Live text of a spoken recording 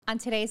On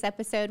today's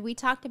episode, we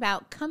talked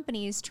about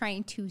companies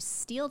trying to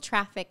steal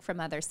traffic from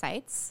other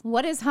sites.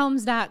 What is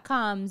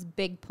Homes.com's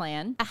big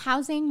plan? A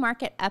housing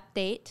market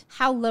update.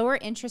 How lower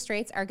interest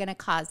rates are going to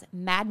cause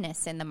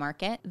madness in the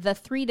market. The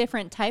 3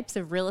 different types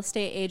of real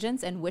estate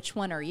agents and which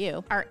one are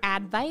you? Our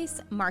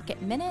advice,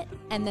 market minute,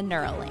 and the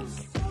Neuralink.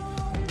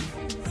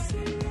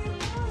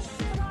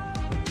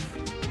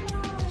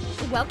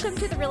 Welcome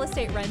to the Real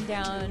Estate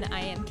Rundown.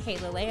 I am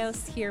Kayla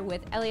Leos here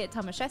with Elliot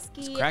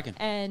Tomaszewski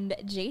and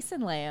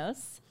Jason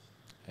Leos.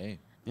 Hey.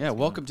 Yeah,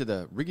 welcome to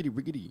the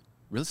Riggedy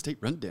Real Estate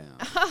Rundown.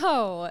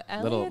 Oh,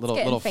 Elliot's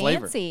getting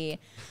fancy.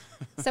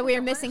 So we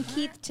are missing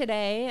Keith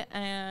today.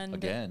 And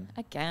Again.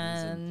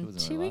 It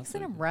was 2 weeks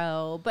in a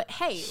row. But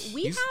hey,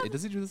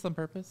 Does he do this on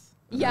purpose?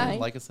 Yeah. He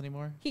doesn't like us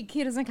anymore? He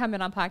doesn't come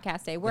in on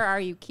podcast day. Where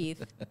are you,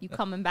 Keith? You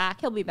coming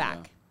back? He'll be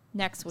back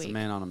next week. It's a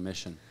man on a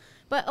mission.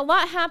 But a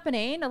lot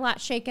happening, a lot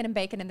shaking and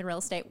baking in the real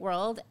estate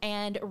world.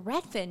 And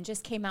Redfin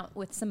just came out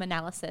with some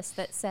analysis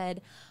that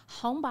said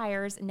home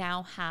buyers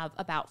now have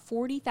about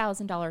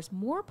 $40,000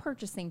 more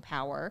purchasing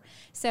power.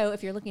 So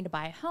if you're looking to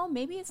buy a home,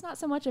 maybe it's not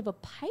so much of a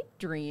pipe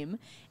dream,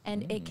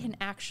 and it can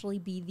actually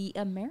be the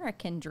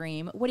American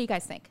dream. What do you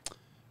guys think?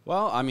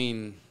 Well, I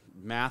mean,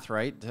 math,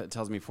 right,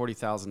 tells me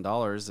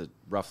 $40,000 at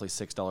roughly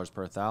 $6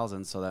 per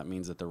thousand. So that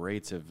means that the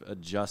rates have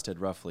adjusted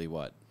roughly,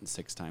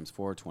 6 times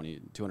 4,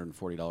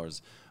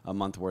 $240 a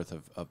month worth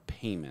of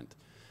payment.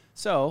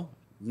 So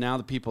now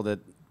the people that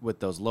with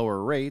those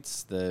lower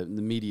rates, the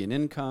median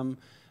income,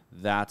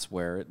 that's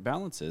where it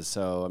balances.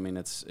 So, I mean,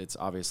 it's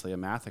obviously a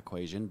math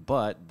equation.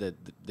 But the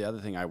other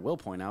thing I will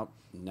point out,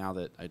 now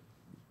that I'm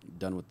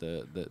done with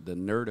the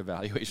nerd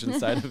evaluation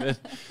side of it,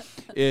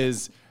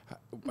 is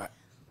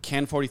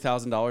can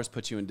 $40,000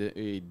 put you into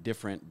a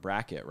different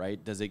bracket,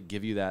 right? Does it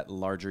give you that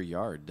larger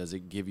yard? Does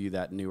it give you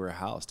that newer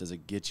house? Does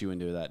it get you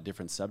into that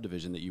different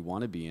subdivision that you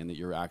want to be in that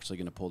you're actually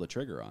going to pull the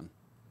trigger on?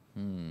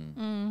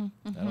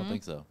 I don't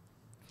think so.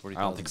 I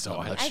don't think so.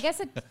 I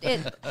guess it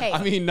hey.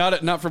 I mean,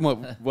 not from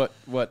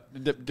what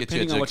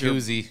depending on what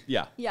jacuzzi.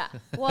 Yeah.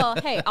 Well,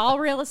 hey, all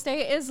real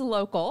estate is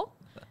local.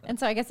 And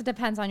so I guess it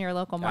depends on your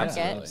local market.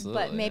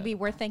 Absolutely, but maybe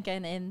we're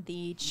thinking in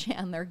the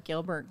Chandler,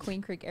 Gilbert,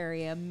 Queen Creek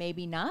area,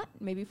 maybe not.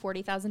 Maybe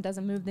 40,000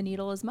 doesn't move the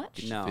needle as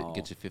much. No.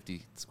 Get you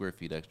 50 square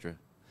feet extra.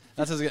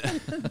 That's as good.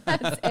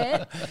 That's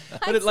it.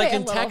 But like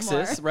in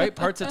Texas, right?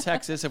 Parts of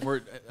Texas, if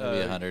we're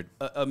 100.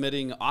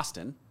 Omitting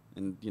Austin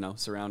and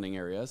surrounding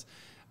areas,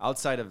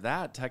 outside of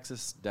that,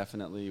 Texas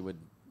definitely would.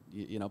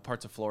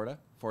 Parts of Florida,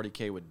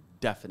 40K would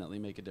definitely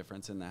make a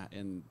difference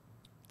in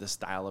the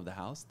style of the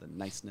house, the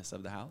niceness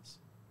of the house.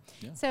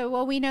 Yeah.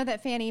 So, we know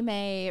that Fannie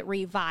Mae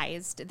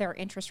revised their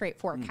interest rate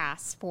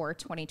forecasts for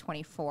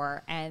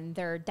 2024, and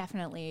they're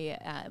definitely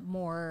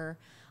more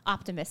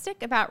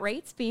optimistic about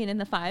rates being in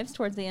the 5s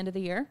towards the end of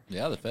the year.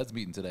 Yeah, the Fed's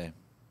meeting today.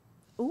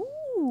 Ooh.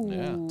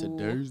 Yeah.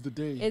 Today's the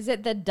day. Is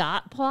it the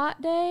dot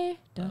plot day?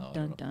 Dun,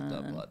 dun, dun.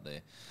 Dot plot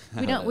day.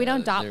 We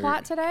don't dot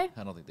plot today?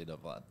 I don't think they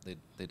dot plot.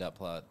 They dot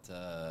plot,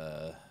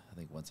 I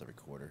think, once every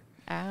quarter.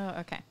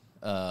 Oh, okay.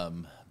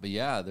 But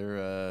yeah,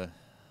 they're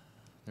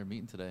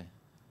meeting today.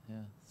 Yeah.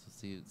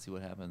 See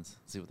what happens.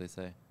 See what they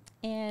say.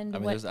 And I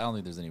mean, I don't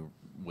think there's any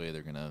way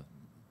they're gonna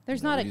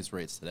reduce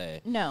rates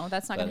today. No,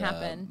 that's not gonna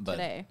happen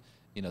today.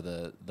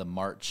 The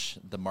March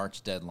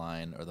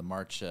deadline or the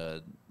March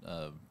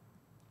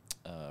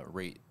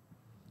rate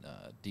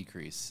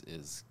decrease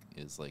is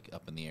like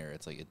up in the air.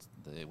 It's like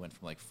it went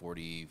from like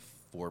 44%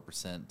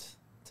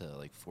 to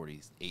like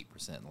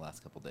 48% in the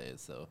last couple of days.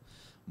 So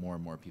more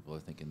and more people are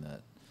thinking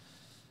that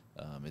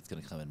it's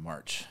going to come in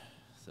March.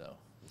 So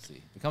we'll see.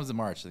 If it comes in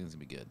March, I think it's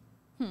going to be good.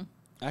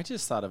 I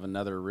just thought of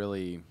another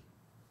really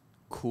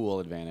cool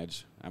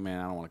advantage. I mean,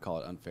 I don't want to call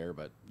it unfair,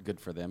 but good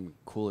for them.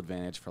 Cool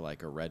advantage for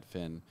like a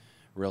Redfin,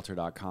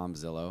 Realtor.com,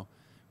 Zillow.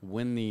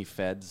 When the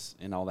feds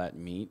and all that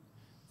meet,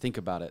 think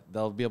about it.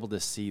 They'll be able to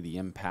see the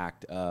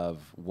impact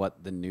of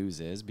what the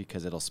news is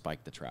because it'll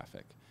spike the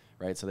traffic,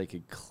 right? So they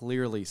could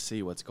clearly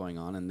see what's going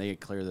on, and they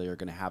clearly are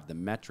going to have the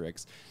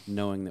metrics,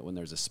 knowing that when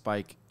there's a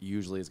spike,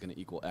 usually is going to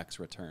equal X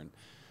return.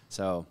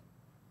 So,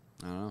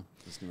 I don't know.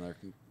 Just another.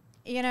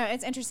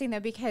 It's interesting, though,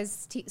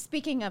 because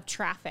speaking of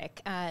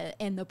traffic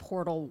in the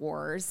portal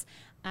wars,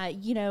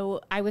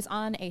 I was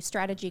on a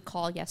strategy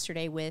call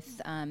yesterday with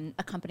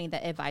a company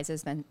that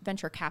advises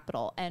venture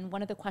capital. And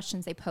one of the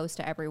questions they posed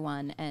to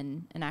everyone,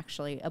 and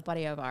actually a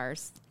buddy of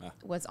ours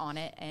was on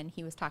it, and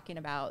he was talking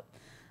about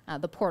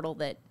the portal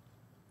that,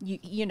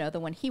 the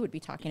one he would be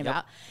talking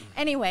about.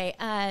 Anyway,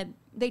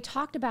 they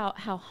talked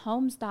about how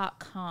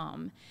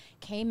Homes.com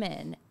came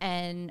in,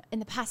 and in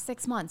the past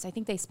 6 months, I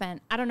think they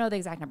spent, I don't know the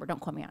exact number, don't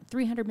quote me on,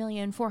 $300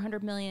 million,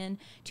 $400 million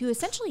to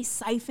essentially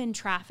siphon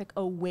traffic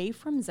away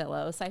from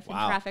Zillow,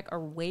 traffic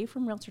away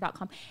from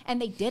Realtor.com,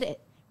 and they did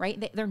it.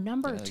 Right, they're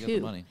number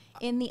 2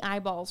 in the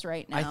eyeballs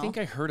right now. I think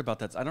I heard about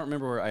that. I don't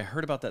remember where I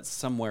heard about that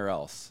somewhere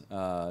else.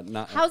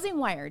 Housing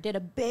Wire did a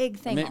big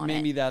thing on it.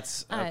 Maybe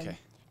that's okay.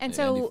 And Yeah,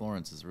 so Andy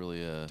Florence is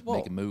really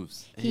making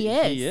moves. He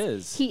is. He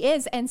is. He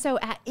is. And so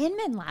at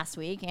Inman last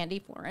week, Andy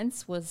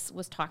Florence was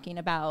talking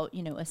about,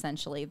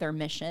 essentially their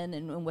mission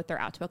and what they're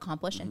out to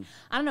accomplish. And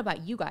I don't know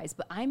about you guys,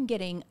 but I'm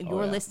getting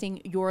your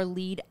listing, your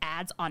lead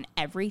ads on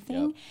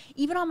everything,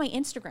 even on my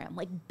Instagram,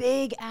 like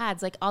big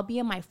ads. Like I'll be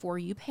on my For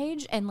You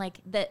page and like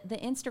the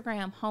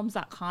Instagram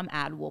homes.com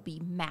ad will be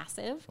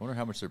massive. I wonder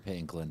how much they're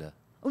paying Glenda.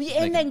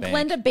 And then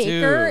bank. Glenda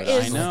Baker Dude,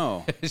 is. I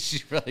know.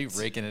 She's really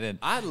raking it in.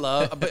 I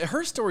love, but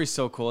her story's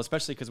so cool,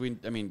 especially because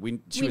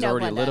she was know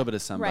already Glenda, a little bit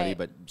of somebody, right.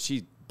 but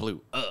she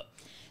blew up.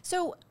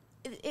 So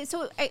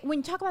when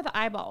you talk about the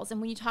eyeballs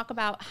and when you talk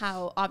about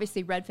how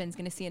obviously Redfin's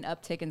going to see an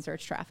uptick in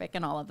search traffic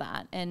and all of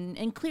that,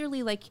 and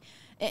clearly, like,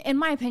 in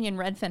my opinion,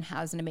 Redfin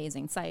has an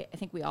amazing site. I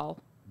think we all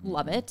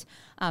love it.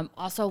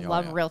 Also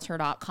love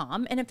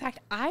Realtor.com. And in fact,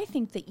 I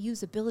think that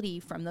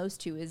usability from those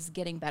two is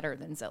getting better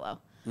than Zillow.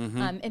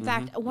 In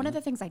fact, one of the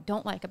things I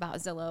don't like about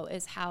Zillow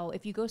is how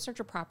if you go search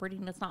a property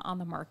and it's not on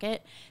the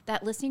market,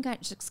 that listing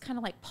just kind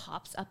of like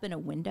pops up in a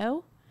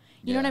window.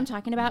 You know what I'm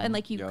talking about? And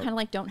like you kind of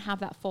like don't have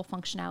that full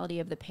functionality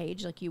of the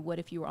page like you would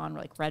if you were on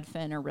like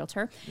Redfin or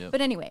Realtor.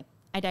 But anyway,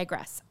 I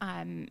digress.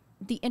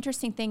 The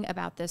interesting thing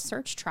about this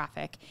search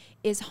traffic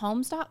is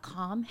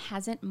Homes.com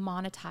hasn't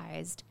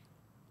monetized,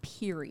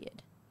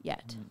 period,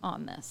 yet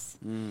on this.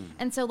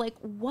 And so like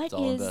what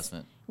is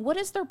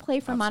their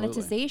play for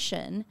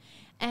monetization?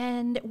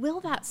 And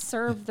will that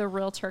serve the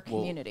realtor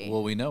community?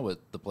 Well, we know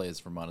what the play is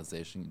for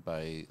monetization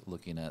by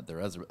looking at their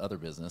other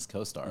business,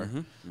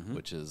 CoStar,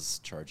 which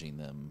is charging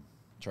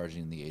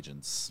the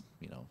agents,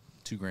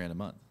 $2,000 a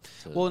month.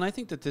 And I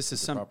think that this is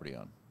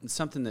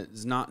something that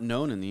is not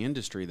known in the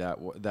industry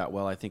that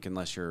well. I think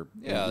unless you're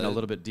a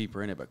little bit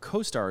deeper in it, but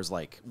CoStar is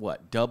like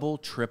what, double,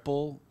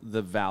 triple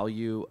the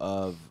value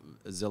of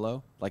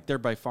Zillow. Like they're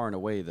by far and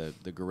away the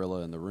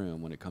gorilla in the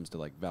room when it comes to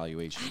like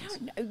valuations. I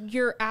don't know.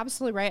 You're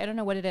absolutely right. I don't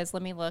know what it is.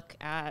 Let me look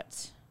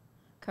at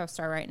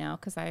CoStar right now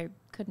because I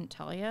couldn't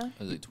tell you.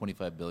 Is it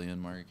 25 billion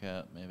market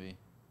cap maybe?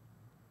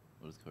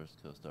 What is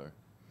CoStar?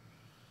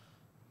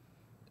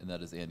 And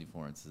that is Andy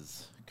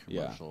Florence's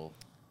commercial.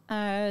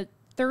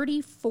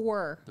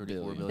 34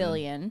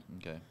 billion.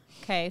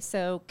 Okay,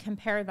 so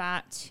compare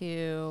that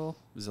to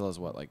Zillow's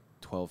what, like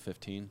 12,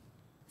 15?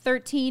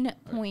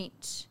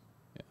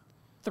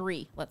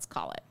 13.3, let's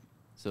call it.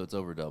 So it's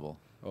over double.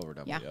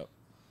 Yeah. Yep.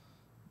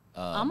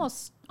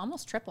 Almost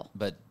triple.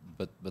 But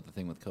the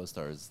thing with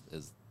CoStar is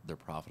they're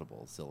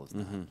profitable. Zillow's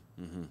not.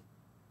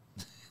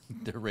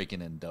 They're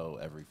raking in dough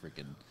every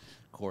freaking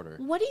quarter.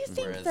 What do you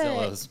think Whereas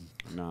Zillow's,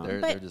 No.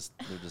 they're just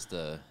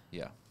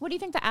What do you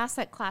think the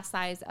asset class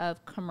size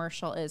of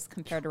commercial is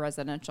compared to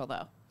residential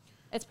though?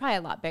 It's probably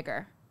a lot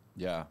bigger.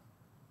 Yeah.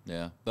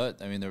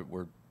 But I mean,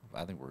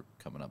 I think we're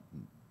coming up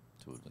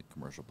to a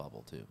commercial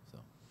bubble too. So.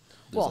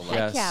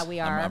 Heck yeah,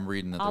 we are. I'm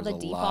reading that all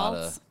there's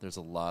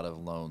a lot of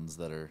loans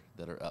that are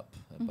up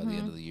by the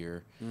end of the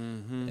year,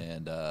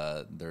 and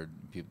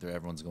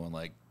everyone's going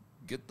like,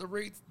 get the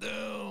rates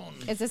down.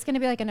 Is this going to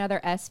be like another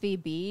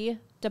SVB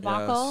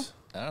debacle? Yes.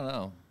 I don't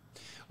know.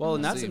 Well,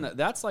 and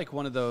that's like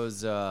one of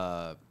those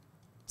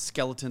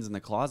skeletons in the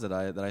closet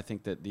that I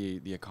think that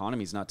the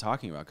economy's not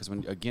talking about. Because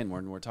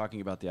when we're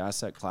talking about the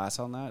asset class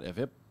on that, if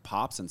it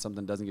pops and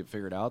something doesn't get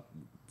figured out,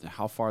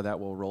 how far that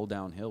will roll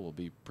downhill will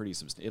be pretty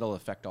substantial. It'll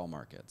affect all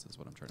markets, is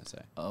what I'm trying to say.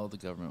 Oh, the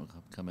government will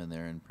come in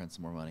there and print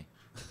some more money.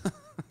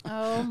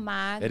 Oh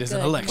my! It is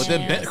an election. But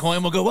then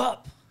Bitcoin will go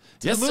up.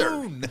 Yes, the sir.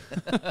 moon.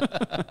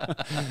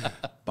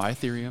 Buy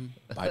Ethereum,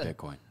 buy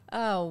Bitcoin.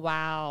 Oh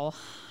wow!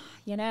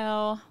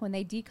 When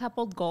they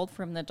decoupled gold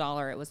from the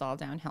dollar, it was all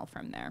downhill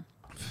from there.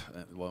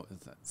 Was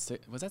that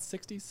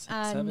 60s?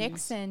 70s?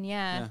 Nixon,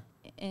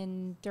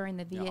 during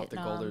the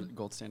Vietnam the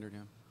gold standard,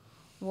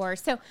 war.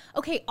 So,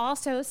 okay,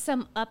 also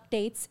some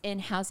updates in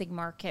housing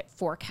market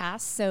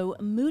forecasts. So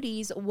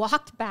Moody's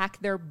walked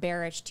back their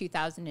bearish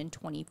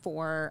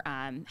 2024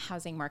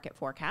 housing market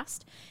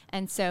forecast.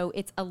 And so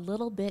it's a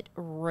little bit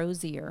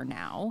rosier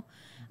now,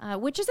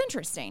 which is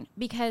interesting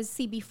because,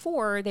 see,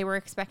 before they were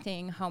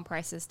expecting home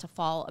prices to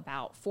fall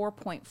about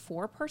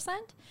 4.4%,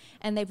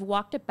 and they've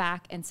walked it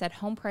back and said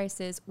home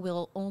prices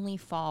will only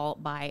fall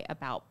by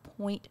about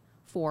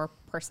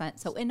 0.4%.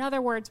 So in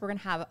other words, we're going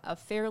to have a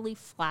fairly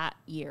flat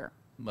year.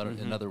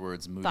 In other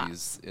words,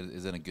 Moody's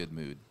is in a good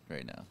mood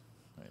right now.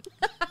 Right.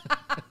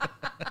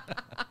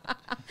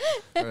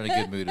 They're in a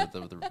good mood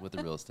with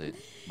the real estate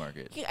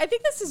market. I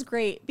think this is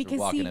great because they're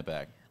walking it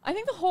back. I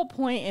think the whole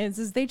point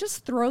is they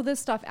just throw this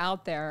stuff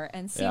out there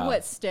and see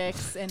what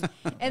sticks, and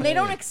they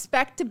don't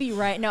expect to be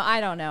right. No, I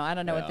don't know. I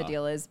don't know what the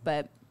deal is,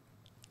 but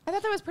I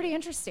thought that was pretty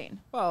interesting.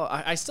 Well,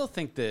 I still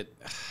think that,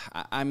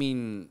 I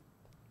mean,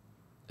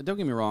 don't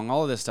get me wrong.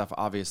 All of this stuff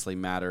obviously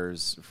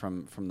matters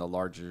from the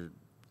larger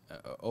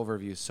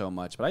overview so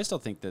much, but I still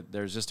think that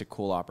there's just a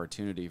cool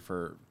opportunity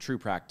for true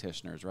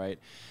practitioners, right?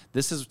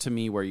 This is, to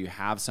me, where you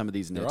have some of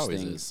these niche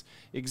things.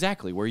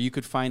 Exactly, where you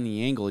could find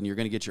the angle and you're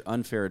going to get your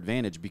unfair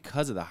advantage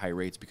because of the high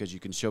rates, because you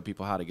can show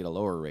people how to get a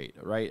lower rate,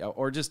 right?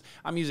 Or just,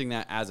 I'm using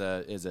that as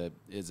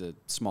a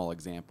small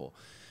example.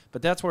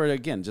 But that's where,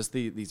 again, just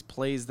these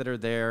plays that are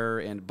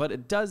there, but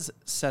it does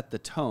set the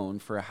tone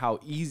for how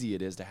easy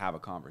it is to have a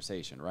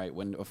conversation, right?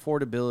 When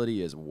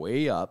affordability is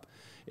way up,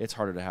 it's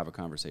harder to have a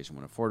conversation.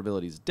 When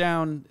affordability is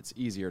down, it's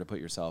easier to put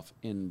yourself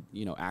in,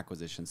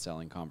 acquisition,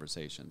 selling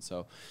conversations.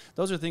 So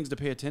those are things to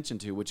pay attention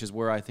to, which is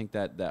where I think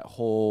that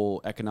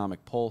whole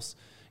economic pulse,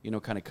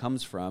 kind of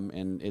comes from.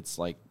 And it's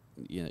like,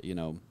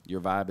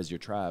 your vibe is your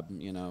tribe,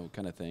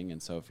 kind of thing.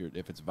 And so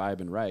if it's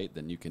vibing right,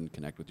 then you can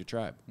connect with your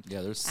tribe.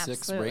 Yeah, there's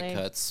 6 rate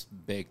cuts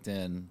baked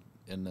in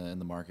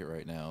the market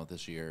right now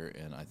this year,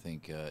 and I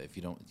think if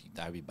you don't,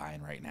 I'd be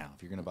buying right now.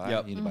 If you're going to buy,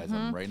 you need to buy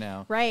something right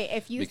now. Right.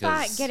 If you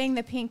thought getting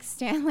the pink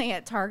Stanley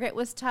at Target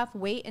was tough,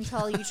 wait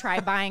until you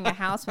try buying a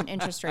house when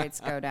interest rates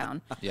go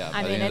down. Yeah,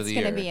 I mean, it's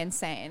going to be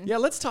insane. Yeah,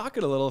 let's talk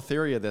a little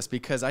theory of this,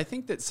 because I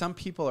think that some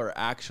people are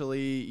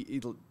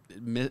actually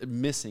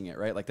missing it,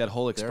 right? Like that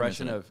whole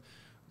expression of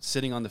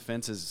sitting on the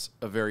fence is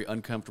a very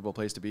uncomfortable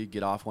place to be,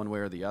 get off one way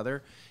or the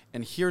other.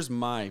 And here's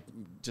my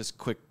just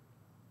quick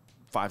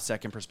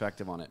 5-second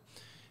perspective on it.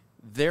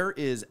 There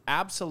is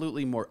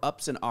absolutely more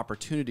ups and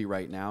opportunity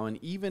right now. And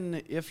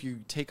even if you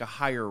take a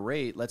higher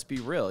rate, let's be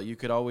real, you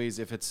could always,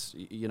 if it's,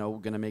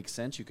 going to make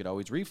sense, you could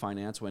always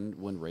refinance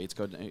when rates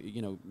go,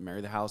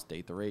 marry the house,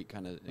 date the rate,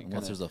 kind of.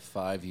 Unless there's a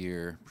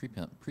 5-year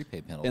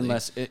prepay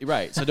penalty.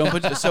 Right. So don't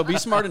put, so be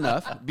smart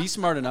enough. Be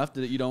smart enough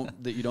that you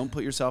don't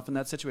put yourself in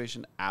that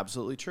situation.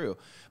 Absolutely true.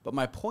 But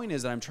my point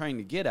is that I'm trying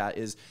to get at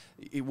is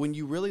when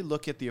you really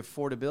look at the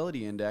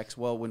affordability index,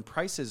 well, when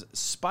prices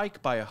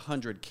spike by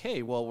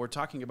 $100K, well, we're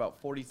talking about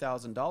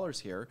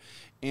 $40,000 here.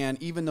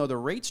 And even though the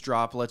rates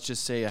drop, let's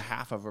just say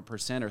 0.5%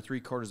 or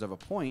 0.75 of a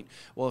point,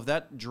 well, if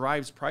that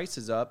drives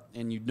prices up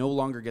and you no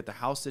longer get the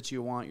house that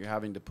you want, you're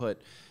having to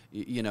put,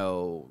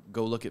 go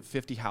look at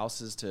 50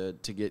 houses to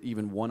get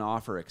even one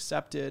offer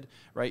accepted,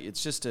 right?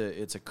 It's just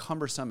it's a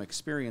cumbersome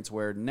experience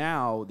where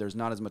now there's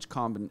not as much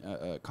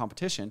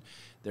competition.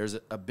 There's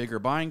a bigger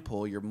buying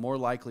pool. You're more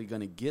likely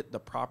going to get the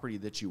property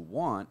that you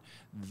want.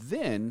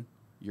 Then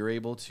you're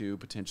able to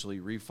potentially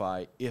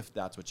refi if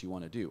that's what you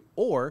want to do.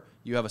 Or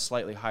you have a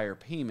slightly higher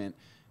payment,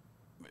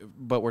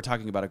 but we're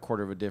talking about a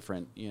quarter of a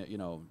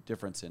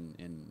difference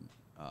in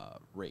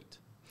rate.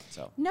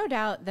 So no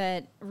doubt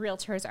that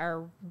realtors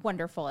are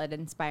wonderful at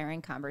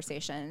inspiring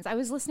conversations. I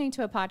was listening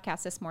to a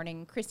podcast this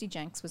morning. Christy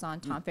Jenks was on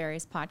Tom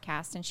Ferry's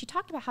podcast, and she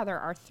talked about how there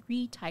are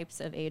 3 types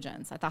of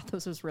agents. I thought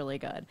this was really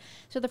good.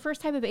 So the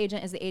first type of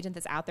agent is the agent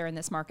that's out there in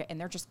this market, and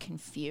they're just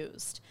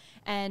confused.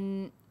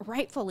 And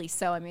rightfully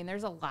so. I mean,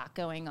 there's a lot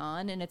going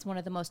on, and it's one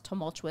of the most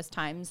tumultuous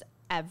times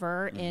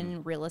ever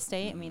in real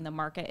estate. I mean, the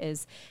market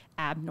is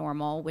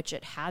abnormal, which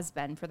it has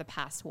been for the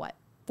past,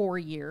 4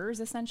 years,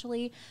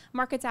 essentially.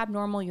 Market's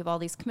abnormal. You have all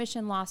these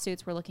commission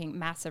lawsuits. We're looking at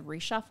massive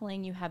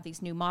reshuffling. You have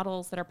these new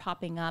models that are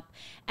popping up.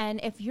 And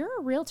if you're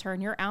a realtor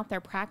and you're out there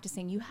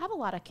practicing, you have a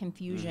lot of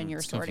confusion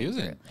you're sorting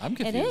confusing. through. I'm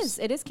confused.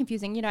 It is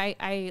confusing.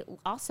 I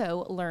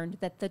also learned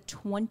that the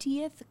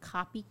 20th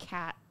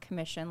copycat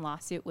commission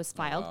lawsuit was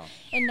filed. Wow.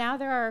 And now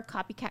there are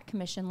copycat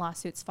commission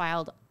lawsuits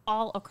filed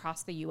all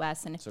across the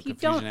U.S. And if so you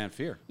confusion don't, and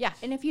fear. Yeah,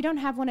 and if you don't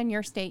have one in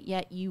your state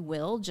yet, you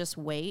will. Just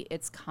wait;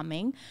 it's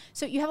coming.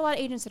 So you have a lot of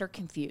agents that are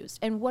confused.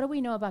 And what do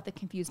we know about the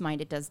confused mind?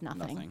 It does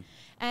nothing.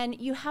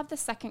 And you have the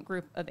second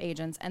group of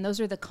agents, and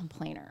those are the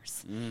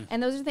complainers.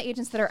 And those are the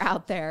agents that are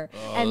out there,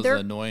 and they're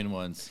the annoying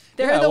ones.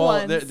 They're the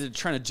ones. They're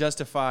trying to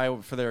justify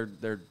for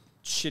their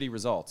shitty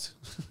results.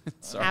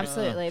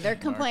 Absolutely. They're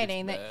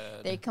complaining.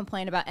 They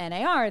complain about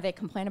NAR. They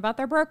complain about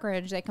their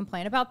brokerage. They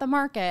complain about the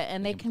market.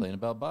 And they complain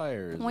about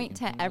buyers. Point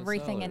to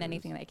everything and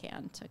anything they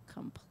can to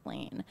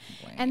complain.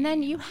 And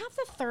then you have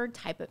the third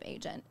type of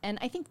agent. And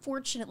I think,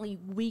 fortunately,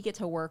 we get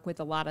to work with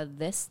a lot of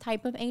this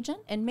type of agent.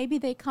 And maybe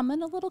they come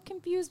in a little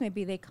confused.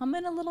 Maybe they come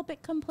in a little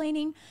bit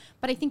complaining.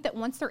 But I think that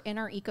once they're in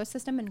our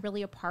ecosystem and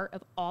really a part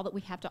of all that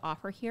we have to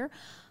offer here,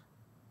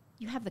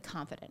 you have the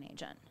confident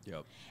agent.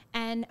 Yep.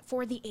 And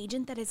for the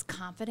agent that is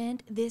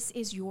confident, this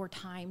is your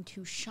time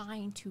to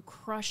shine, to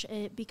crush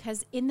it,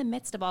 because in the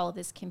midst of all of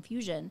this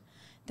confusion,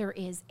 there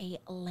is a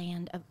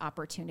land of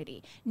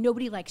opportunity.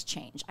 Nobody likes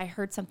change. I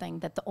heard something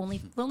that the only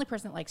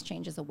person that likes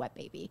change is a wet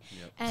baby.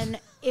 Yep. And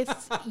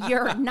if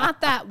you're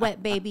not that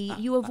wet baby,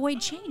 you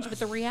avoid change. But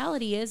the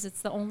reality is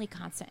it's the only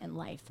constant in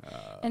life.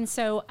 And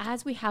so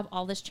as we have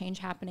all this change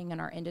happening in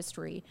our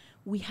industry,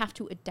 we have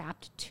to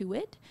adapt to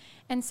it.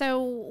 And so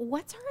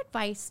what's our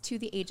advice to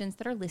the agents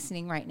that are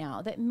listening right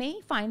now that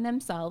may find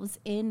themselves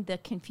in the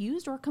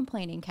confused or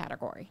complaining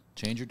category?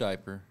 Change your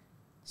diaper.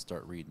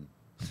 Start reading.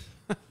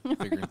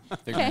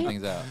 Figuring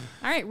things out.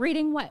 All right,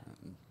 reading what?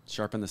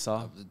 Sharpen the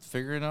saw.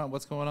 Figuring out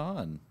what's going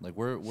on, like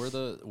where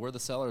the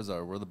sellers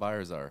are, where the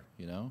buyers are.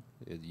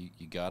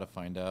 You got to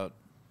find out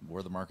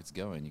where the market's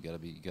going. You got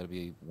to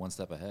be one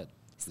step ahead.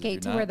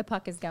 Skate to where the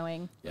puck is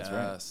going. Yes.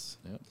 That's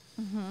right. Yep.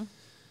 Mm-hmm.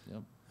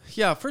 Yep.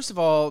 Yeah, first of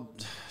all,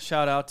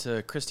 shout out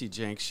to Christy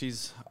Jenks.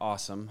 She's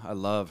awesome. I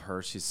love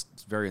her. She's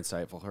very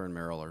insightful. Her and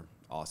Meryl are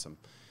awesome.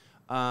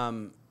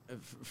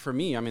 For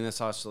me, I mean,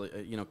 this actually,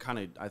 kind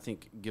of, I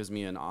think, gives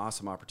me an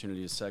awesome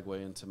opportunity to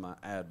segue into my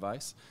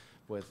advice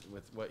with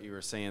what you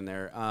were saying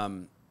there.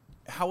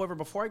 however,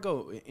 before I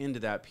go into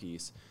that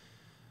piece,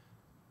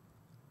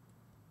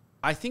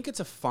 I think it's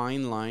a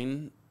fine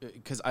line,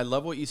 because I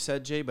love what you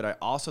said, Jay, but I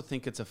also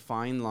think it's a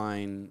fine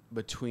line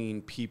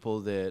between people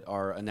that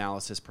are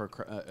analysis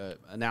paralysis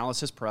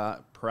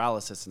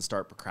and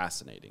start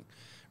procrastinating,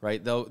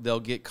 right? They'll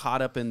get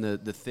caught up in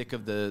the thick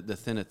of the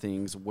thin of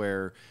things,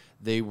 where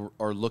they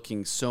are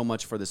looking so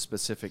much for the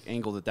specific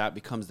angle that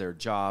becomes their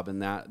job,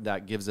 and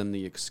that gives them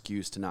the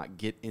excuse to not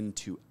get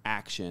into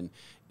action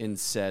in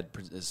said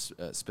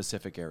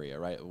specific area,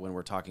 right? When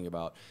we're talking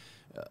about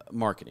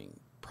marketing,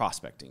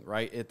 prospecting,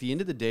 right? At the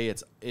end of the day,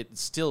 it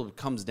still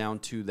comes down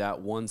to that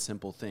one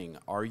simple thing.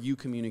 Are you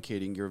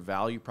communicating your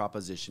value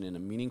proposition in a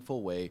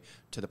meaningful way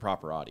to the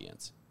proper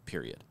audience,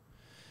 period?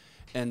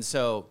 And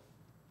so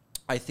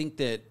I think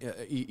that,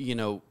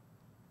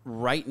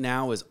 right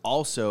now is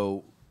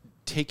also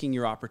taking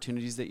your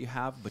opportunities that you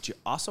have, but you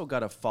also got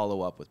to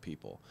follow up with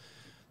people.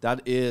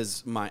 That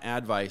is my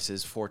advice,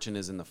 is fortune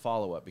is in the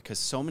follow-up, because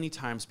so many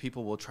times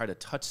people will try to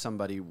touch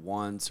somebody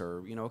once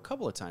or, a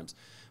couple of times,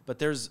 but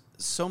there's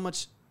so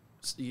much,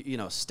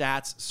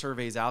 stats,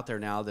 surveys out there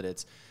now that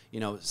it's,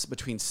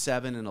 between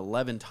 7 and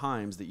 11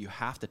 times that you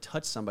have to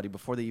touch somebody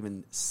before they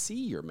even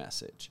see your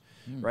message,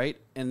 right?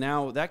 And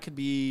now that could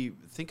be,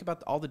 think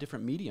about all the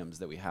different mediums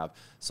that we have: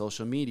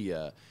 social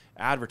media,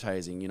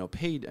 advertising,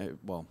 paid,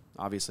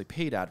 obviously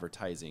paid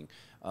advertising,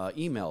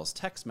 emails,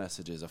 text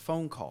messages, a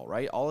phone call,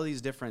 right? All of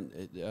these different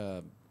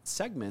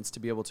segments to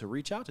be able to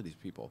reach out to these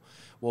people.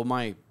 Well,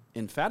 my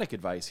emphatic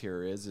advice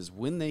here is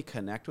when they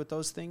connect with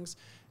those things,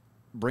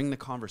 bring the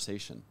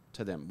conversation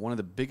to them. One of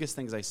the biggest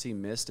things I see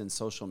missed in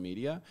social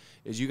media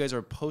is you guys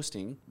are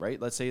posting,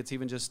 right? Let's say it's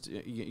even just,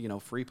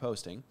 free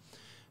posting,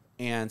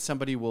 and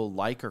somebody will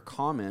like or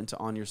comment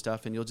on your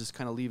stuff, and you'll just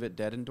kind of leave it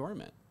dead and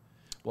dormant.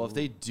 Well, if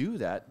they do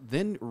that,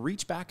 then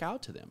reach back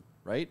out to them,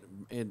 right?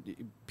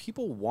 And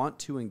people want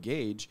to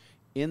engage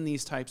in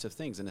these types of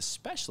things, and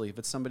especially if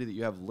it's somebody that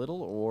you have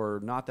little or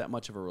not that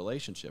much of a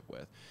relationship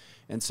with.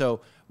 And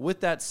so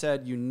with that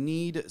said, you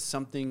need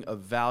something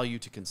of value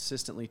to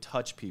consistently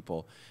touch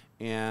people.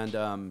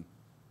 And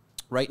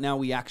right now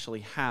we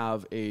actually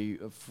have a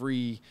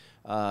free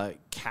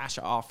cash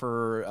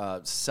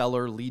offer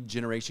seller lead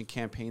generation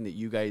campaign that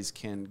you guys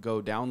can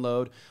go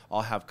download.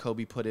 I'll have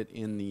Kobe put it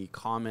in the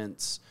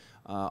comments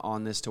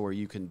on this to where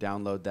you can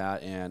download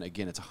that. And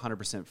again, it's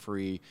 100%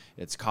 free.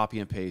 It's copy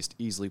and paste,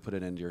 easily put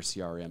it into your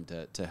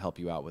CRM to help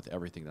you out with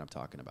everything that I'm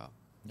talking about.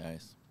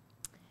 Nice.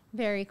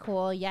 Very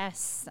cool.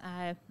 Yes.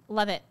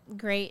 Love it.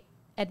 Great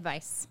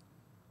advice.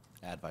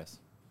 Advice.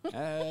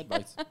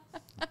 Advice.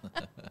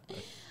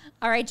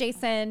 All right,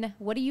 Jason,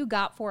 what do you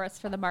got for us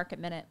for the Market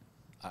Minute?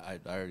 I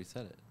already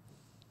said it.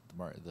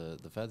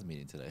 The Fed's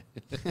meeting today.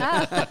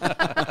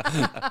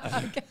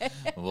 Okay.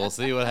 We'll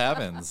see what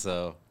happens.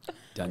 So,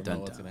 Dun, don't know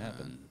dun, what's dun. going to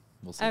happen.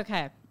 We'll see.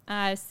 Okay.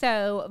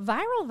 So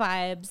Viral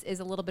Vibes is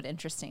a little bit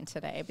interesting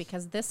today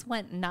because this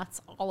went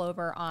nuts all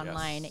over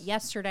online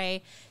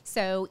yesterday.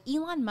 So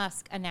Elon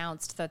Musk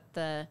announced that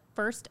the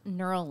first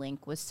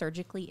Neuralink was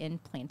surgically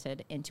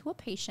implanted into a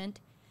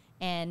patient,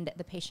 and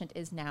the patient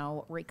is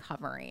now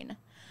recovering.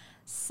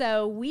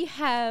 So we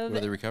have... What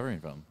are they recovering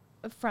from?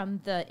 From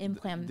the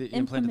implanted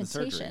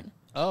implementation. surgery.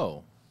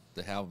 Oh,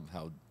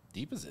 how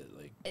deep is it?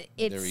 Like,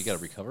 you got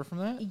to recover from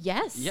that?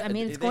 Yes. Yeah, I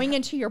mean, it's they going ha-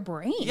 into your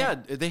brain. Yeah,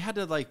 they had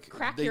to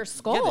Crack they- your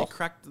skull. Yeah, they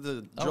cracked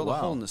drilled a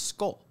hole in the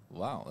skull.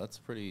 Wow, that's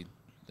pretty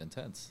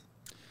intense.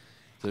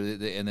 So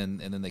and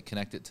then they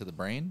connect it to the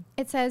brain?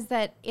 It says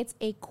that it's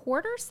a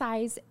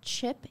quarter-size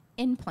chip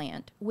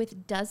implant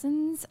with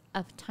dozens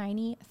of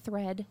tiny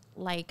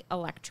thread-like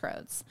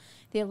electrodes.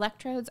 The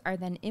electrodes are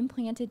then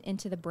implanted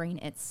into the brain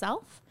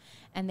itself,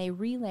 and they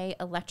relay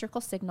electrical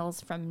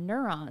signals from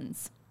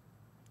neurons.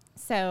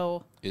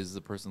 So Is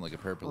the person like a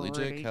paraplegic?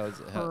 Pretty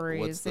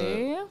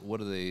Crazy. What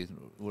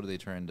are they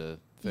trying to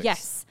fix?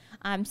 yes.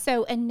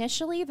 So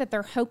initially that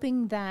they're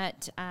hoping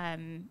that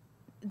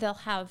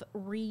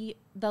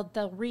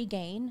they'll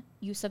regain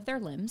use of their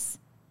limbs.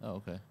 Oh,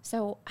 okay.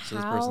 So So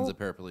this person's a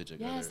paraplegic.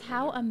 Yes, Are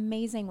how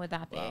amazing would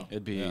that be? Wow.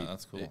 It'd be, Yeah,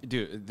 that's cool.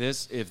 Dude,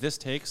 if this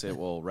takes, it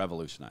will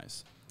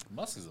revolutionize.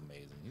 Musk is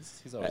amazing.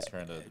 He's always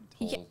trying to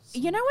Y- pull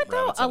you know what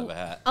though? rabbits out of a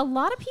hat. A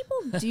lot of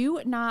people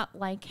do not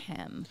like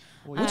him.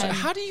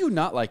 How do you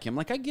not like him?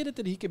 Like, I get it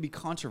that he could be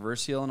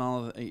controversial and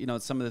all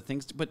of, some of the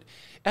things, but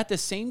at the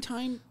same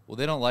time, Well,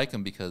 they don't like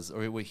him because,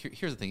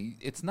 here's the thing.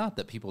 It's not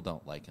that people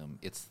don't like him.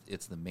 It's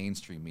the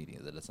mainstream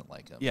media that doesn't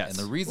like him. Yes. And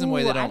the reason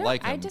why they don't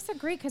like him. I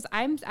disagree because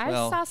I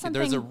well, saw something.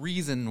 there's a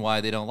reason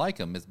why they don't like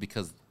him is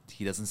because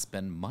he doesn't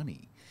spend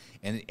money.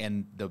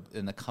 And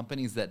the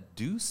companies that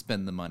do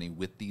spend the money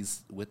with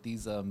these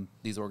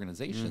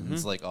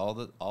organizations, like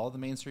all the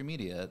mainstream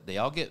media, they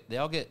all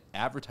get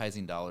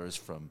advertising dollars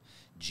from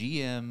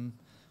GM,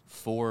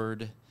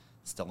 Ford,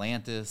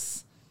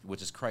 Stellantis,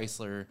 which is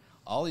Chrysler,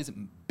 all these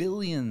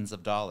billions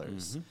of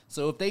dollars.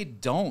 So if they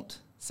don't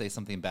say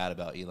something bad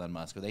about Elon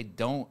Musk or they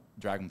don't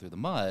drag him through the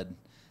mud,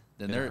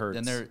 then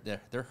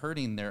they're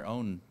hurting their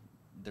own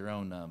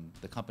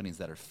the companies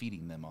that are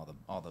feeding them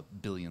all the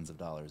billions of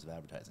dollars of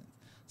advertising.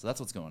 So that's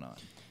what's going on.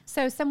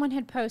 So someone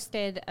had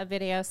posted a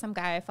video, some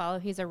guy I follow,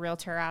 he's a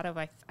realtor out of,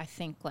 I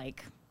think,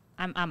 like,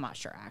 I'm not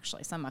sure,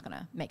 actually, so I'm not going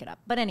to make it up.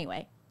 But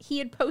anyway, he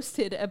had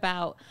posted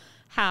about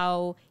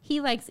how he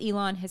likes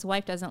Elon, his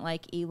wife doesn't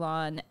like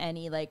Elon, and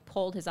he, like,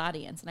 polled his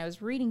audience. And I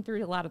was reading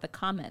through a lot of the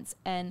comments,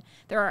 and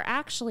there are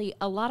actually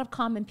a lot of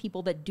common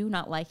people that do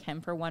not like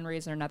him for one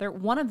reason or another.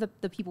 One of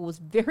the people was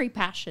very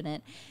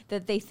passionate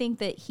that they think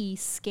that he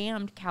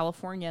scammed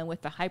California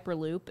with the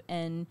Hyperloop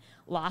and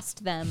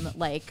lost them,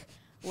 like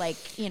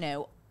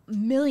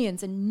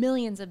millions and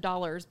millions of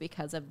dollars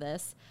because of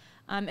this.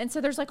 And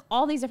so there's like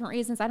all these different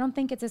reasons. I don't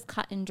think it's as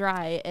cut and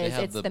dry as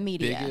it's the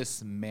media. They have the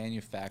biggest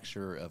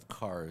manufacturer of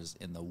cars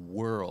in the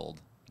world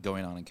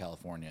going on in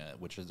California,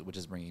 which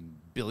is bringing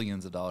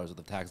billions of dollars worth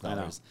of tax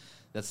dollars.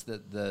 That's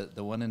the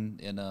one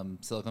in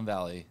Silicon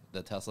Valley,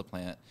 the Tesla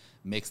plant,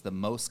 makes the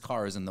most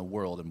cars in the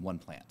world in one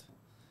plant.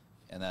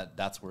 And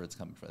that's where it's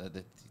coming from.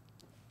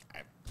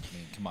 I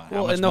mean, come on.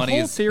 Well, how much and the money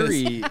whole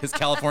theory is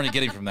California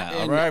getting from that?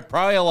 All right,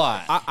 probably a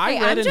lot. I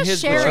read in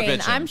his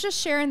book. I'm just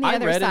sharing the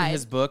other side. I read in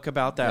his book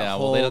about that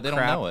whole they crap don't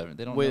know it.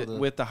 They don't know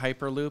with the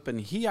Hyperloop,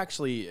 and he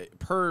actually,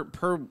 per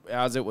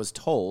as it was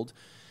told,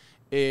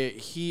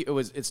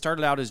 it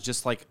started out as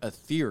just like a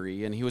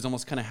theory, and he was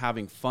almost kind of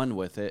having fun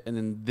with it, and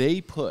then they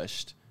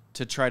pushed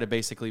to try to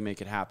basically make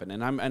it happen.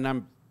 And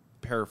I'm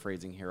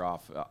paraphrasing here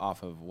off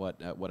of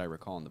what I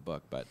recall in the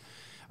book, but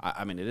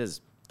I mean it is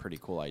a pretty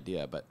cool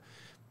idea, but.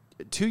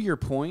 To your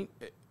point,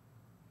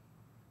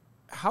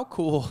 how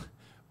cool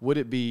would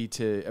it be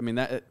to? I mean,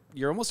 that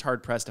you're almost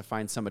hard pressed to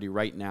find somebody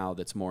right now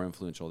that's more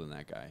influential than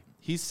that guy.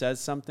 He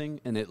says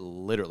something, and it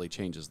literally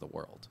changes the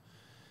world.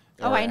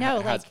 Oh, I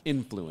know. Has like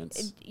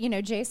influence. You know,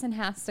 Jason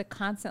has to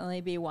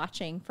constantly be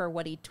watching for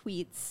what he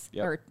tweets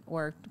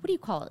or what do you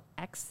call it?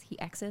 He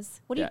X's.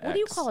 What do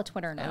you call a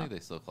Twitter now? I think they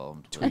still call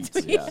them tweets.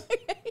 tweets.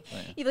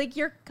 Yeah. Like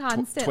you're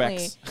constantly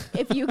Twex.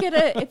 if you get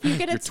a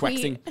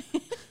tweet.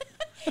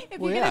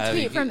 If you get a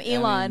tweet from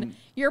Elon,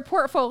 your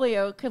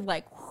portfolio could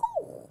like.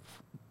 Whoo.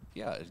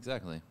 Yeah,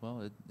 exactly.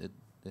 Well,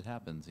 it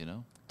happens, you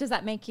know. Does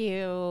that make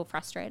you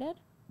frustrated?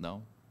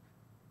 No.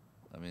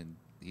 I mean,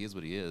 he is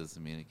what he is.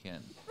 I mean, it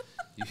can't.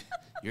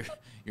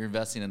 You're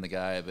investing in the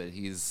guy, but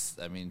he's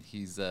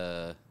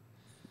a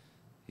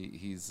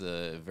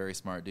very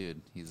smart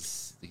dude.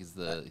 He's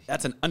the.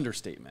 That's an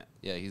understatement.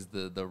 Yeah, he's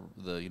the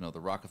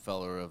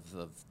Rockefeller of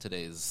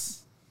today's.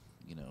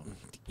 You know,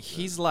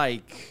 he's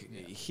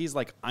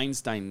like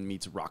Einstein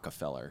meets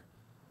Rockefeller.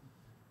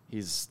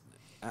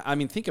 I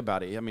mean, think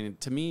about it. I mean,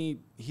 to me,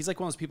 he's like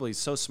one of those people. He's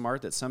so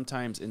smart that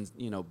sometimes in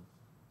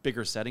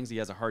bigger settings, he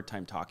has a hard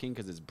time talking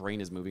because his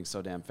brain is moving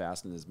so damn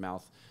fast and his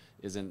mouth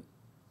isn't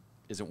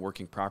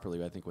working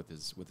properly. I think with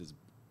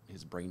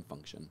his brain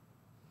function.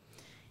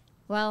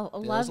 Well,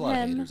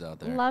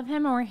 love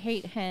him or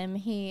hate him.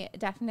 He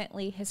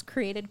definitely has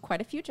created quite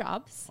a few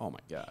jobs. Oh my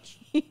gosh,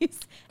 he's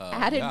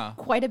added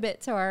quite a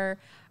bit to our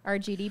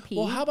GDP.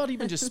 Well, how about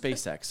even just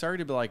SpaceX? Sorry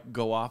to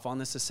go off on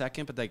this a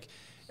second, but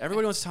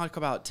everybody wants to talk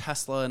about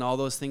Tesla and all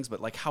those things,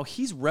 but how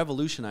he's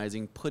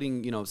revolutionizing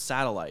putting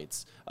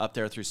satellites up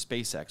there through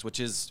SpaceX, which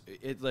is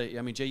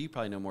I mean, Jay, you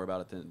probably know more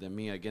about it than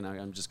me. Again,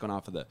 I'm just going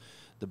off of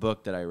the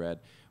book that I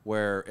read,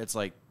 where it's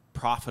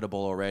profitable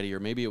already,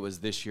 or maybe it was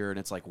this year and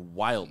it's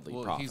wildly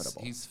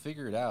profitable. He's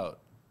figured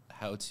out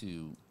how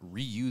to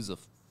reuse a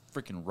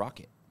freaking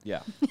rocket. Yeah.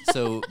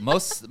 So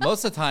most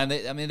of the time,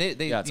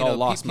 it's all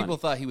lost money. People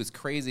thought he was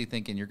crazy,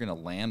 thinking you're going to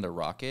land a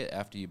rocket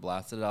after you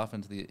blasted it off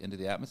into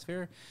the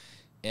atmosphere,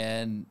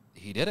 and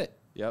he did it.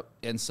 Yep.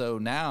 And so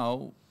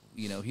now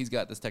he's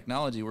got this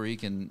technology where he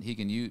can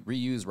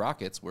reuse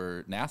rockets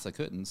where NASA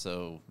couldn't.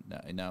 So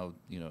now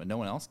no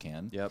one else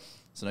can. Yep.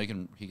 So now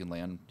he can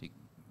land.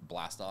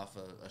 Blast off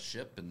a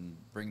ship and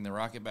bring the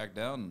rocket back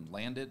down and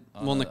land it.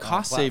 And the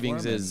cost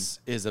savings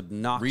is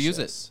obnoxious. Reuse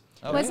it.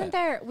 Oh, Wasn't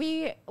there?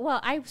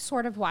 I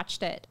sort of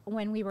watched it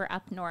when we were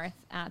up north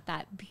at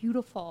that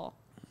beautiful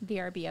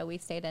VRBO we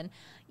stayed in.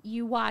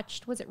 You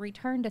watched? Was it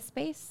Return to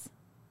Space?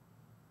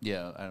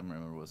 Yeah, I don't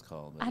remember what it was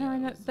called. I don't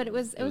remember, but it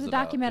was a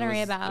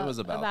documentary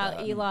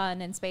about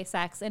Elon and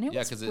SpaceX, and it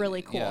was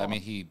really cool. Yeah, I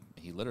mean he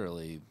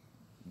literally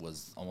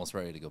was almost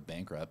ready to go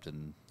bankrupt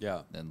and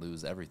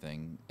lose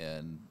everything,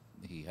 and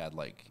he had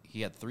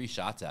 3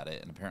 shots at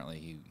it, and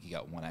apparently he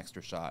got 1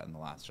 extra shot in the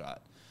last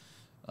shot.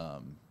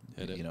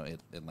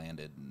 It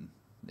landed and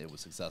it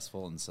was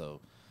successful, and so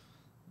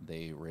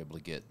they were able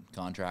to get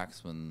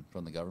contracts from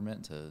the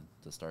government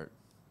to start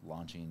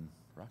launching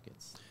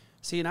rockets.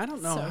 See, and I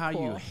don't know how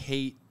cool. you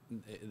hate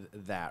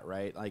that,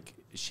 right?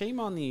 Shame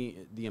on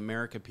the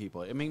America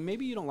people. I mean,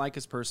 maybe you don't like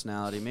his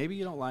personality. Maybe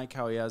you don't like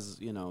how he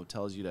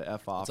tells you to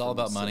F off. It's all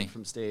about money.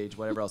 From stage,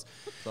 whatever else.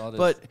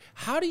 But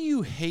how do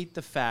you hate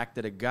the fact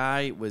that a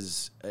guy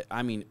was,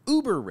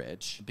 uber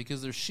rich?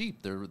 Because they're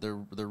sheep. They're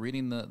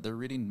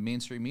reading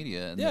mainstream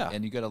media, and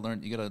and you got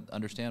to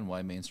understand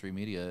why mainstream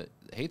media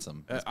hates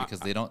him. It's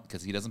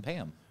because he doesn't pay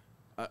them.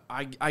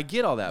 I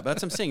get all that, but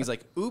that's what I'm saying. He's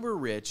uber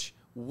rich,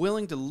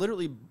 willing to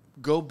literally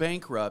go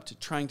bankrupt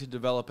trying to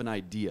develop an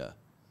idea.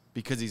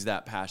 because he's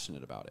that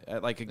passionate about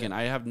it. Like, again,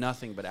 I have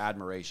nothing but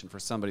admiration for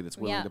somebody that's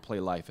willing to play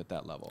life at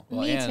that level.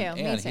 Well, Me and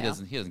too. he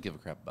doesn't give a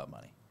crap about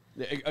money.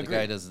 The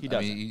guy doesn't. He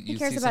doesn't. I mean, He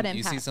cares about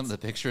you see impact. some of the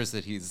pictures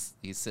that he's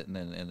sitting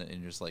in,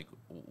 and you're just like,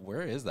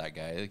 where is that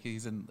guy? Like,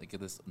 he's in like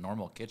this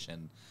normal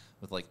kitchen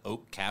with like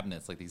oak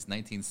cabinets, like these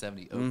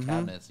 1970 oak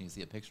cabinets, and you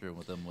see a picture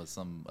with him with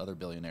some other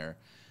billionaire,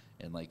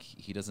 and like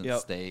he doesn't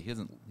stay. He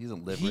doesn't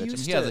live rich. I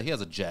mean, he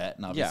has a jet,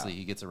 and obviously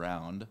he gets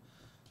around,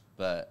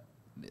 but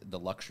the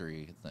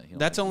luxury.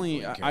 That's only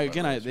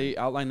they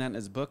outline that in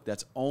his book.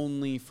 That's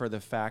only for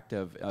the fact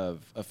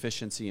of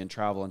efficiency and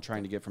travel and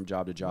trying to get from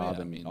job to job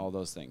and all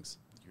those things.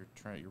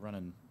 You're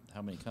running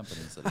how many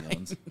companies that he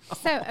owns?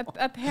 So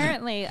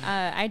apparently,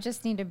 I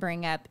just need to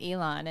bring up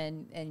Elon,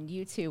 and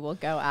you two will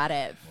go at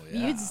it. Well,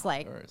 yeah, you just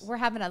like, we're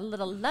having a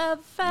little love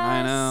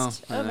I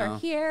fest know. over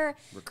here.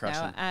 We're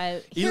crushing.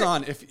 Here-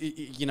 Elon, if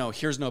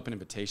here's an open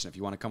invitation. If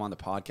you want to come on the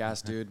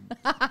podcast, dude,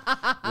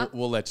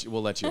 we'll let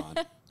you on.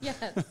 Yes.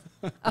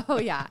 Oh,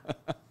 yeah.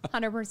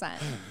 100%.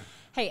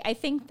 Hey, I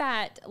think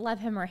that love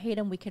him or hate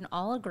him, we can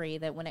all agree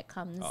that when it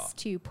comes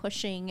to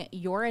pushing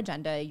your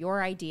agenda,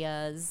 your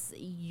ideas,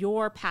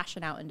 your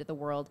passion out into the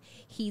world,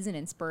 he's an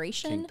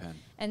inspiration. Kingpin.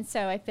 And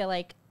so I feel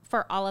like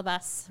for all of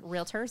us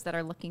realtors that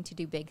are looking to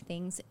do big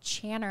things,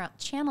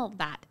 channel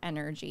that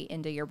energy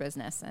into your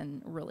business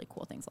and really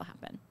cool things will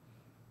happen.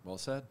 Well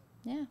said.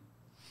 Yeah.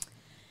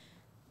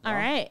 All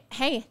right.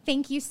 Hey,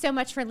 thank you so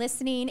much for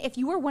listening. If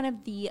you are one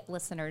of the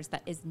listeners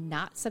that is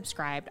not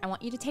subscribed, I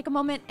want you to take a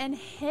moment and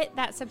hit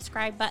that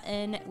subscribe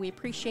button. We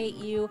appreciate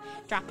you.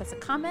 Drop us a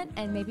comment,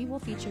 and maybe we'll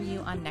feature you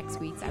on next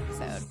week's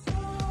episode.